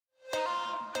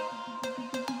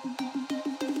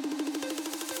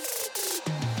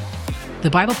The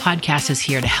Bible Podcast is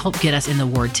here to help get us in the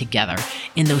Word together,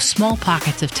 in those small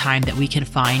pockets of time that we can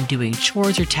find doing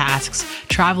chores or tasks,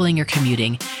 traveling or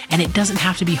commuting, and it doesn't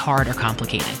have to be hard or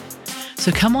complicated.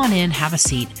 So come on in, have a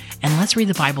seat, and let's read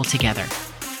the Bible together.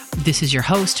 This is your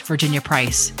host, Virginia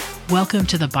Price. Welcome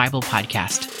to the Bible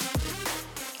Podcast.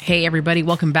 Hey, everybody.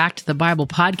 Welcome back to the Bible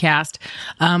Podcast.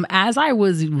 As I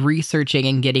was researching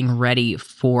and getting ready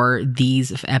for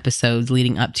these episodes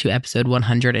leading up to episode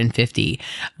 150,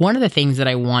 one of the things that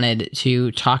I wanted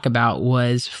to talk about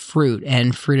was fruit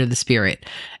and fruit of the Spirit.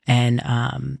 And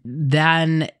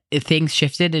then things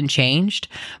shifted and changed.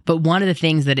 But one of the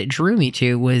things that it drew me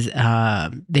to was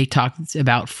they talked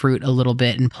about fruit a little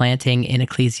bit in planting in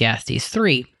Ecclesiastes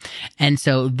 3. And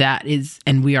so that is,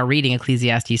 and we are reading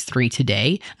Ecclesiastes 3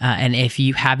 today. And if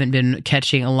you haven't been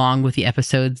catching along with the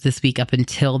episodes this week up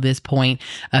until this point,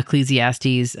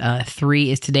 Ecclesiastes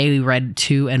 3 is today. We read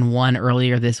 2 and 1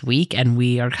 earlier this week, and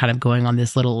we are kind of going on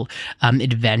this little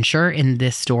adventure in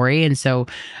this story. And so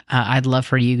I'd love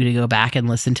for you to go back and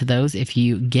listen to those if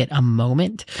you get a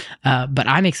moment. But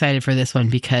I'm excited for this one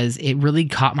because it really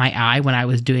caught my eye when I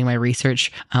was doing my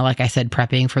research, like I said,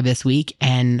 prepping for this week.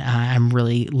 And I'm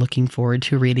really looking forward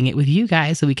to reading it with you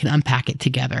guys so we can unpack it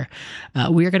together.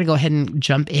 We are going to go ahead and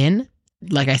jump in,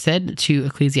 like I said, to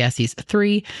Ecclesiastes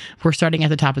 3. We're starting at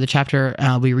the top of the chapter.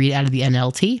 We read out of the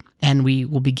NLT, and we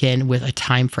will begin with a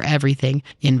time for everything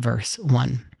in verse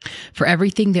 1. For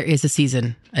everything there is a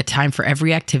season, a time for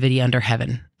every activity under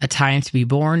heaven, a time to be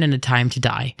born and a time to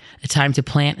die, a time to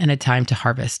plant and a time to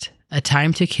harvest, a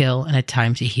time to kill and a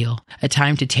time to heal, a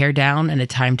time to tear down and a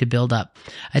time to build up,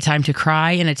 a time to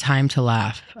cry and a time to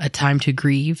laugh, a time to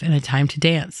grieve and a time to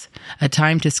dance, a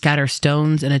time to scatter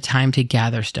stones and a time to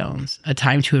gather stones, a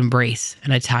time to embrace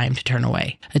and a time to turn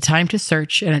away, a time to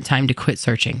search and a time to quit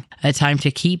searching, a time to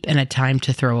keep and a time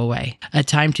to throw away, a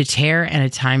time to tear and a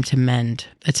time to mend,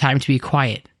 a time to be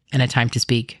quiet and a time to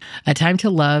speak, a time to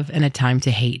love and a time to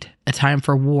hate, a time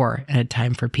for war and a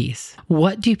time for peace.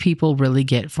 What do people really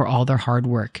get for all their hard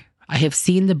work? I have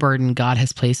seen the burden God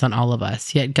has placed on all of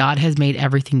us, yet God has made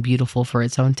everything beautiful for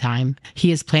its own time.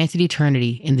 He has planted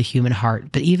eternity in the human heart,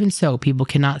 but even so, people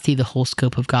cannot see the whole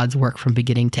scope of God's work from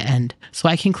beginning to end. So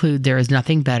I conclude there is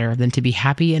nothing better than to be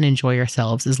happy and enjoy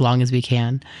ourselves as long as we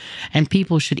can. And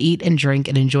people should eat and drink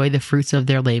and enjoy the fruits of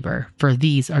their labor, for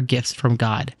these are gifts from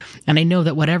God. And I know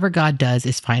that whatever God does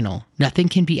is final. Nothing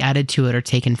can be added to it or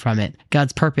taken from it.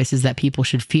 God's purpose is that people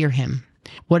should fear Him.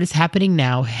 What is happening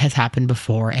now has happened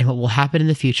before, and what will happen in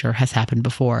the future has happened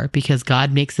before, because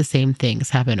God makes the same things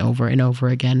happen over and over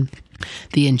again.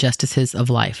 The injustices of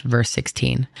life, verse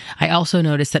 16. I also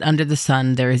noticed that under the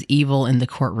sun there is evil in the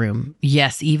courtroom.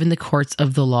 Yes, even the courts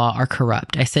of the law are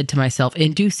corrupt. I said to myself,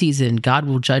 in due season, God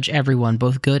will judge everyone,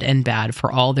 both good and bad,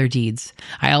 for all their deeds.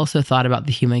 I also thought about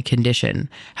the human condition,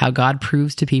 how God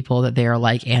proves to people that they are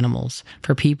like animals.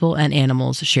 For people and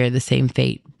animals share the same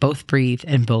fate. Both breathe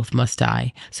and both must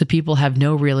die. So people have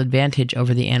no real advantage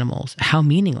over the animals. How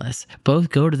meaningless. Both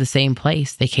go to the same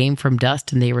place. They came from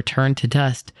dust and they return to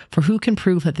dust. For who can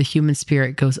prove that the human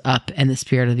spirit goes up and the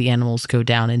spirit of the animals go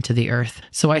down into the earth?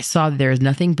 So I saw that there is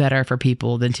nothing better for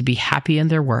people than to be happy in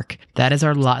their work. That is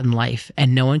our lot in life,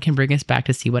 and no one can bring us back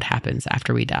to see what happens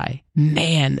after we die.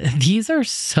 Man, these are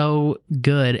so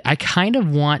good. I kind of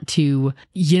want to,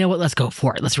 you know what, let's go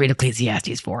for it. Let's read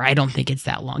Ecclesiastes 4. I don't think it's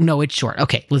that long. No, it's short.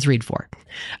 Okay, let's read 4.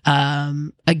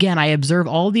 Again, I observe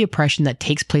all the oppression that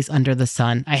takes place under the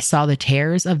sun. I saw the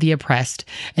terrors of the oppressed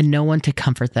and no one to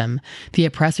comfort them. The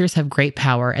oppressors have great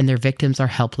power and their victims are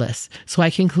helpless. So I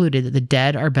concluded that the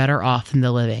dead are better off than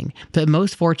the living. But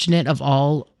most fortunate of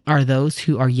all are those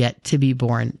who are yet to be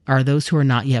born, are those who are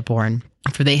not yet born,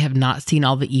 for they have not seen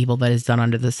all the evil that is done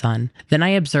under the sun. Then I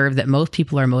observed that most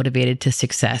people are motivated to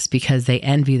success because they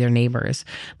envy their neighbors,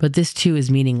 but this too is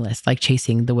meaningless, like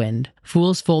chasing the wind.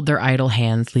 Fools fold their idle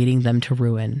hands, leading them to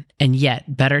ruin. And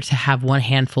yet, better to have one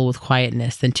handful with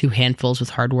quietness than 2 handfuls with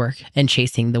hard work and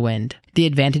chasing the wind. The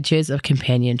advantages of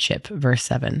companionship, verse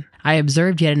 7. I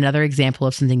observed yet another example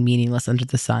of something meaningless under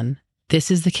the sun. This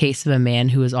is the case of a man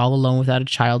who is all alone without a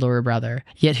child or a brother,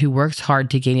 yet who works hard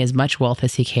to gain as much wealth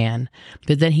as he can.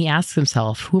 But then he asks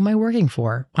himself, who am I working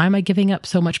for? Why am I giving up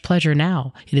so much pleasure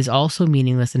now? It is also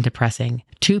meaningless and depressing.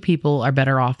 2 people are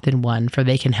better off than one, for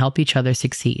they can help each other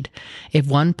succeed. If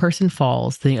one person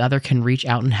falls, the other can reach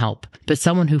out and help. But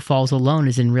someone who falls alone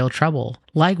is in real trouble.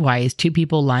 Likewise, two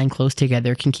people lying close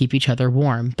together can keep each other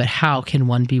warm, but how can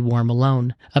one be warm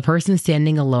alone? A person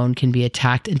standing alone can be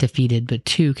attacked and defeated, but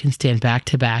two can stand back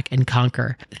to back and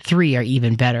conquer. Three are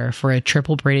even better, for a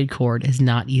triple braided cord is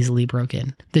not easily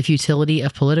broken. The futility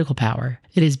of political power.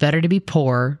 It is better to be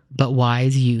poor, but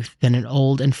wise youth than an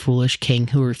old and foolish king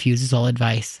who refuses all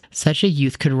advice. Such a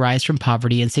youth could rise from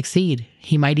poverty and succeed.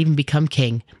 He might even become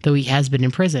king, though he has been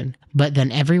in prison. But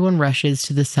then everyone rushes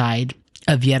to the side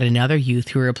of yet another youth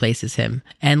who replaces him.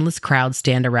 Endless crowds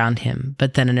stand around him,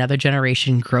 but then another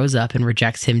generation grows up and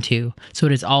rejects him too. So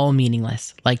it is all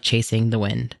meaningless, like chasing the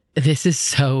wind. This is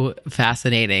so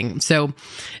fascinating. So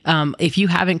if you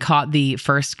haven't caught the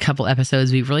first couple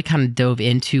episodes, we really kind of dove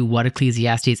into what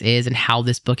Ecclesiastes is and how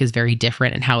this book is very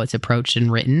different and how it's approached and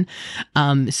written.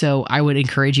 So I would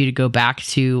encourage you to go back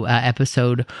to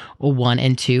episode 1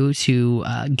 and 2 to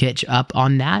get up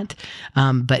on that.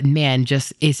 But man,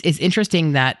 just it's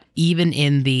interesting that even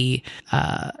in the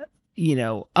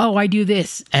I do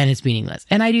this and it's meaningless,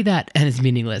 and I do that and it's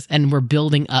meaningless, and we're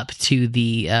building up to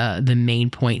the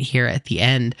main point here at the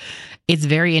end. It's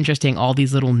very interesting, all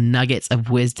these little nuggets of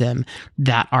wisdom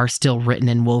that are still written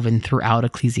and woven throughout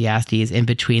Ecclesiastes in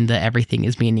between the everything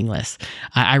is meaningless.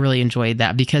 I really enjoyed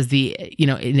that because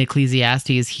in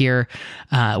Ecclesiastes here,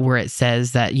 where it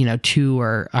says that, two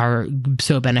are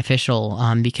so beneficial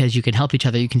because you can help each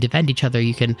other, you can defend each other,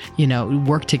 you can,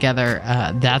 work together.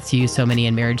 That's used so many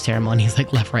in marriage ceremonies,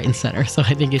 like left, right, and center. So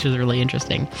I think it's just really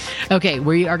interesting. Okay,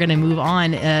 we are going to move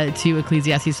on to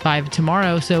Ecclesiastes 5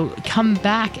 tomorrow. So come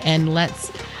back and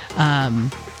let's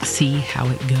see how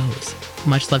it goes.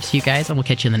 Much love to you guys, and we'll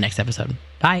catch you in the next episode.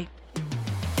 Bye.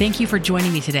 Thank you for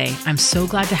joining me today. I'm so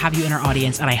glad to have you in our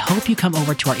audience, and I hope you come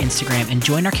over to our Instagram and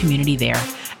join our community there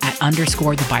at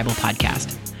 _the Bible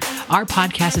podcast. Our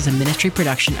podcast is a ministry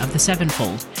production of The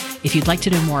Sevenfold. If you'd like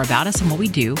to know more about us and what we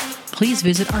do, please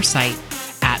visit our site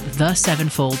at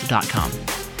thesevenfold.com.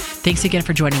 Thanks again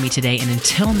for joining me today, and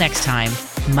until next time,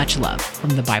 much love from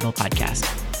the Bible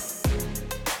Podcast.